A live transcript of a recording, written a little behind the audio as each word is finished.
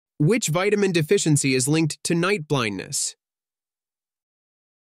Which vitamin deficiency is linked to night blindness?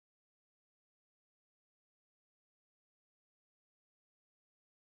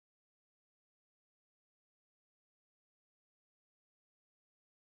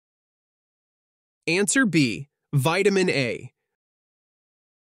 Answer B, vitamin A.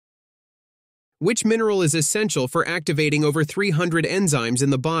 Which mineral is essential for activating over 300 enzymes in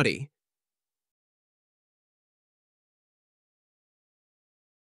the body?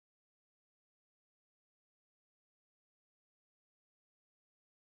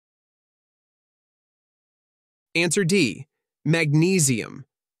 Answer D, magnesium.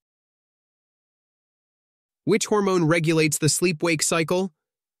 Which hormone regulates the sleep-wake cycle?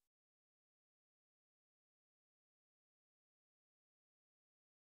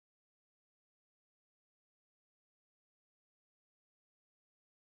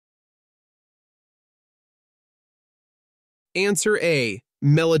 Answer A,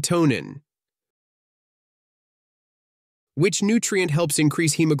 melatonin. Which nutrient helps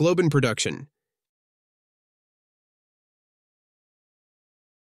increase hemoglobin production?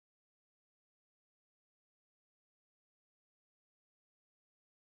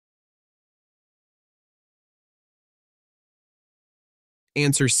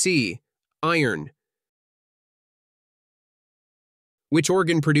 Answer C, iron. Which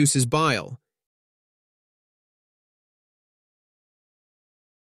organ produces bile?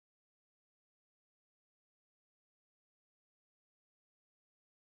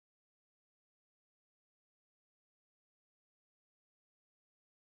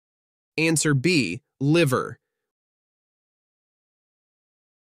 Answer B, liver.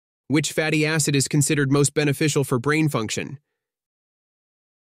 Which fatty acid is considered most beneficial for brain function?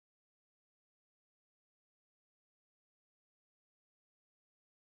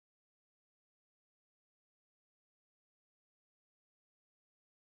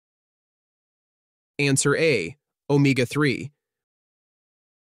 Answer A, omega-3.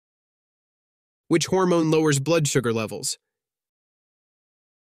 Which hormone lowers blood sugar levels?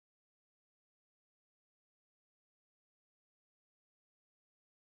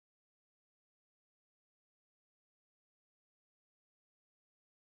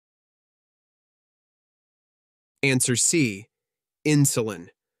 Answer C, insulin.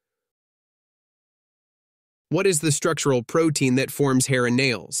 What is the structural protein that forms hair and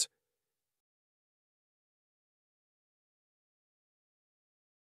nails?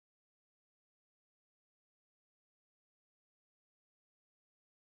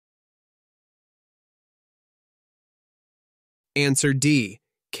 Answer D,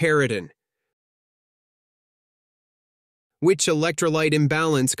 keratin. Which electrolyte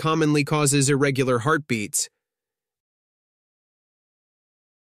imbalance commonly causes irregular heartbeats?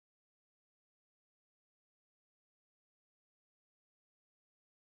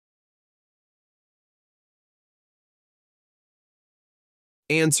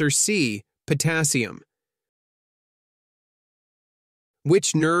 Answer C, potassium.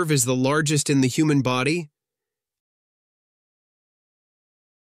 Which nerve is the largest in the human body?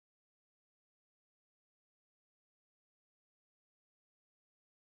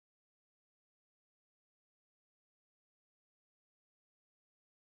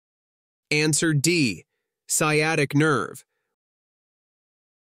 Answer D, sciatic nerve.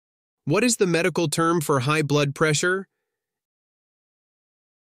 What is the medical term for high blood pressure?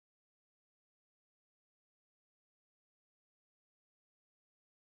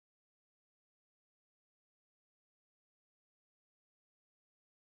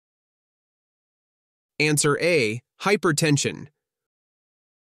 Answer A, hypertension.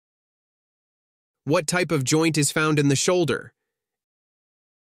 What type of joint is found in the shoulder?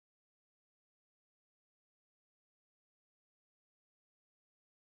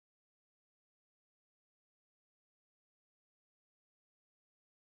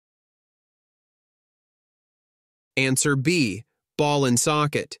 Answer B, ball and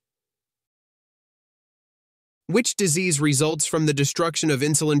socket. Which disease results from the destruction of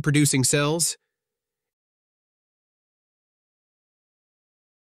insulin-producing cells?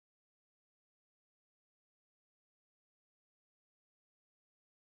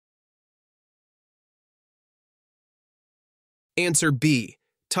 Answer B,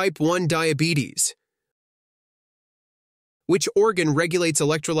 type 1 diabetes. Which organ regulates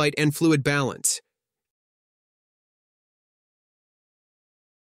electrolyte and fluid balance?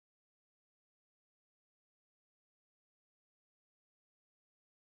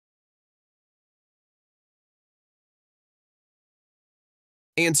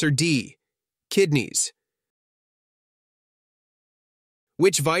 Answer D, kidneys.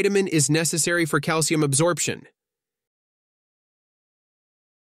 Which vitamin is necessary for calcium absorption?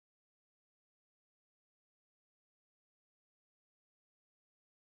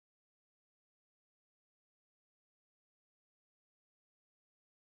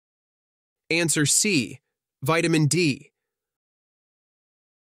 Answer C. Vitamin D.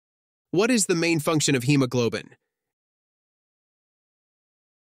 What is the main function of hemoglobin?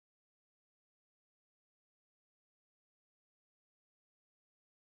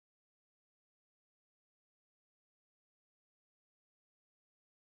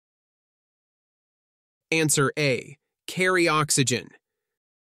 Answer A. Carry oxygen.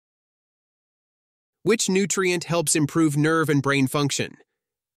 Which nutrient helps improve nerve and brain function?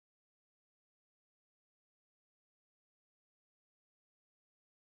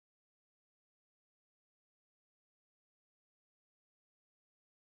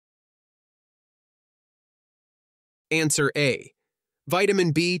 Answer A.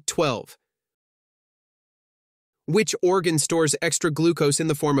 Vitamin B12. Which organ stores extra glucose in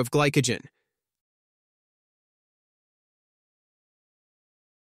the form of glycogen?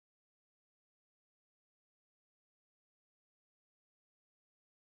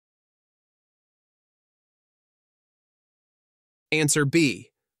 Answer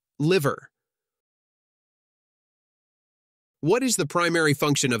B. Liver. What is the primary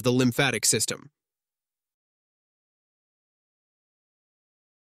function of the lymphatic system?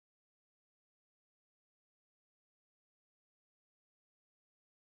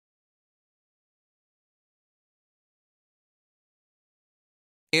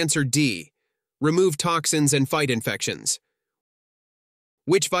 Answer D. Remove toxins and fight infections.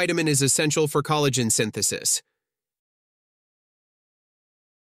 Which vitamin is essential for collagen synthesis?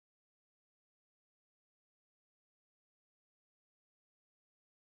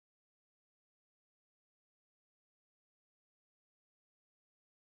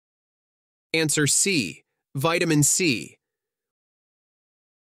 Answer C. Vitamin C.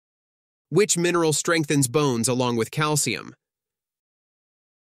 Which mineral strengthens bones along with calcium?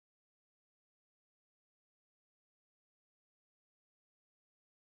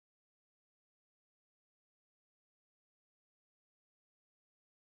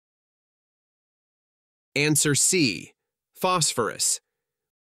 Answer C. Phosphorus.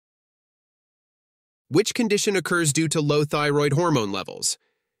 Which condition occurs due to low thyroid hormone levels?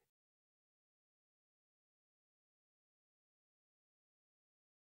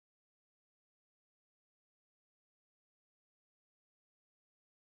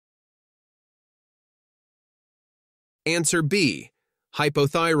 Answer B.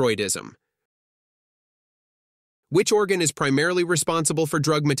 Hypothyroidism. Which organ is primarily responsible for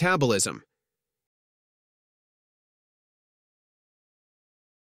drug metabolism?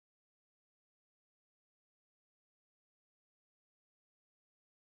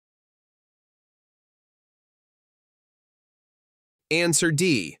 Answer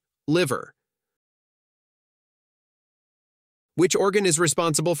D. Liver. Which organ is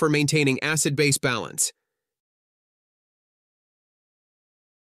responsible for maintaining acid-base balance?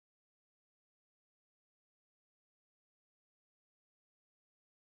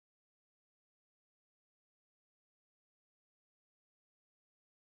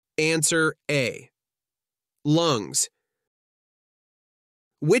 Answer A. Lungs.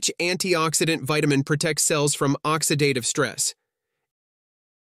 Which antioxidant vitamin protects cells from oxidative stress?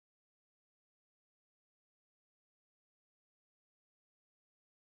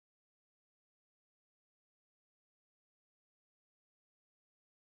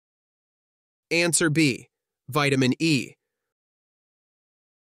 Answer B. Vitamin E.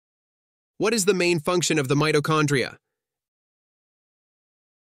 What is the main function of the mitochondria?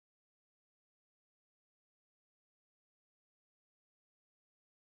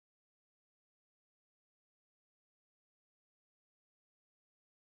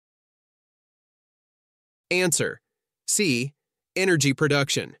 Answer C. Energy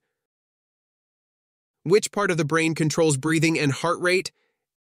production. Which part of the brain controls breathing and heart rate?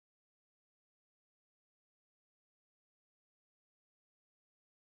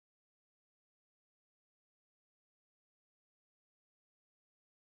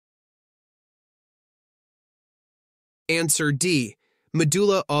 Answer D.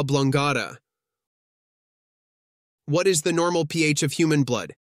 Medulla oblongata. What is the normal pH of human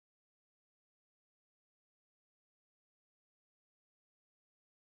blood?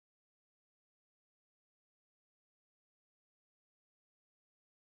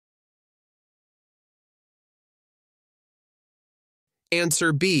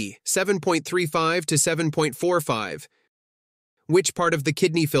 Answer B. 7.35 to 7.45. Which part of the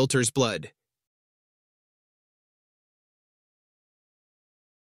kidney filters blood?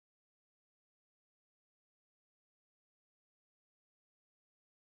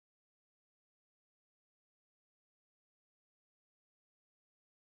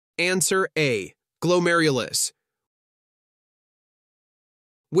 Answer A. Glomerulus.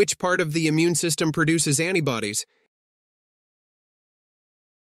 Which part of the immune system produces antibodies?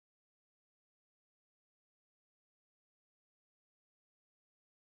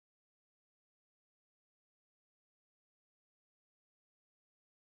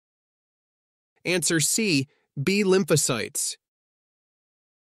 Answer C, B lymphocytes.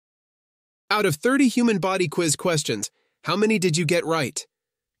 Out of 30 human body quiz questions, how many did you get right?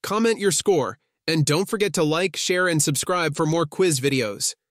 Comment your score, and don't forget to like, share, and subscribe for more quiz videos.